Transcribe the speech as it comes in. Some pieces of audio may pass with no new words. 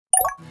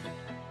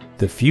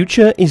The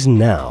future is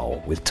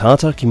now with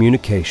Tata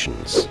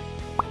Communications.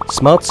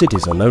 Smart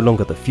cities are no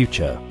longer the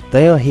future,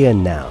 they are here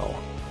now.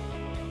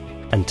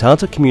 And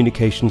Tata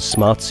Communications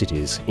Smart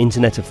Cities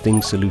Internet of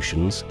Things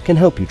solutions can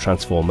help you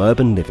transform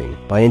urban living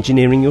by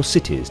engineering your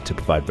cities to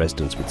provide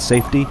residents with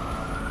safety,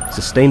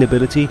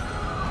 sustainability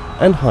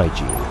and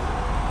hygiene.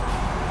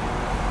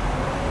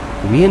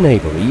 We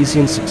enable easy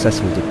and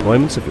successful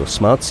deployments of your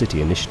smart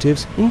city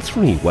initiatives in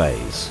 3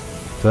 ways.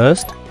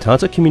 First,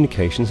 Tata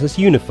Communications has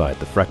unified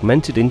the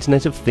fragmented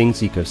Internet of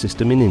Things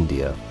ecosystem in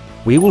India.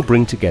 We will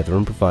bring together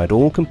and provide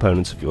all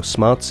components of your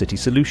smart city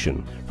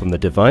solution, from the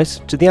device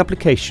to the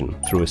application,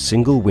 through a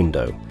single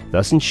window,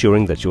 thus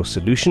ensuring that your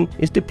solution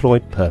is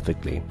deployed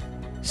perfectly.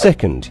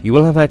 Second, you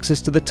will have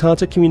access to the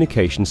Tata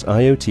Communications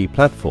IoT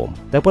platform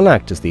that will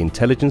act as the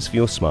intelligence for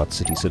your smart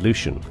city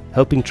solution,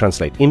 helping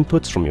translate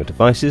inputs from your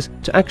devices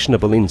to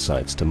actionable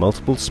insights to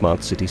multiple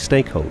smart city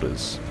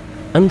stakeholders.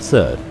 And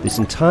third, this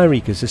entire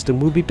ecosystem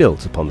will be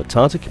built upon the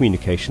Tata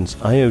Communications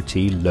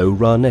IoT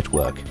LoRa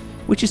network,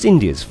 which is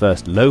India's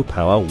first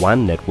low-power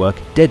WAN network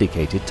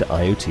dedicated to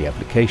IoT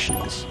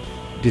applications.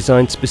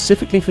 Designed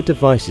specifically for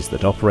devices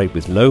that operate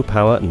with low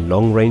power and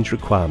long-range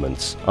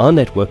requirements, our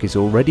network is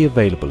already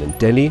available in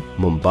Delhi,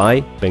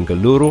 Mumbai,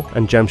 Bengaluru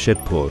and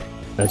Jamshedpur,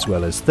 as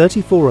well as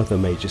 34 other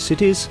major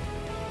cities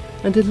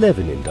and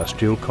 11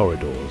 industrial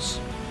corridors.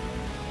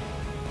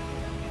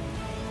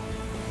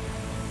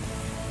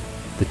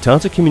 The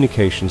Tata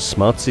Communications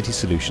Smart City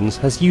Solutions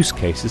has use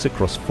cases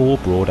across 4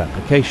 broad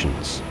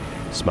applications: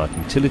 smart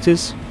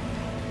utilities,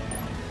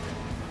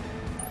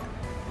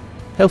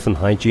 health and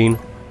hygiene,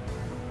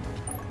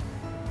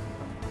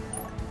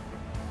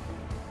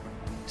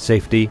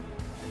 safety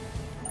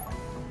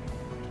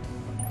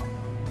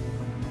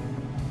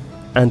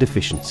and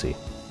efficiency.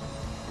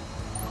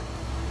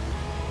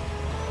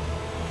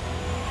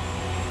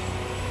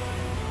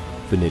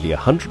 For nearly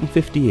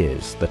 150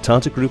 years, the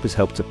Tata Group has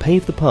helped to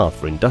pave the path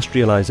for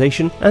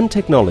industrialization and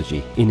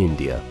technology in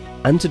India.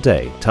 And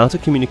today, Tata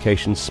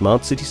Communications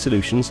Smart City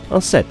Solutions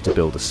are set to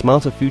build a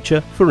smarter future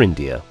for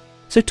India.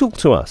 So talk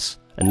to us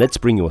and let's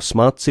bring your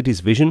smart cities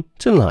vision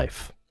to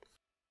life.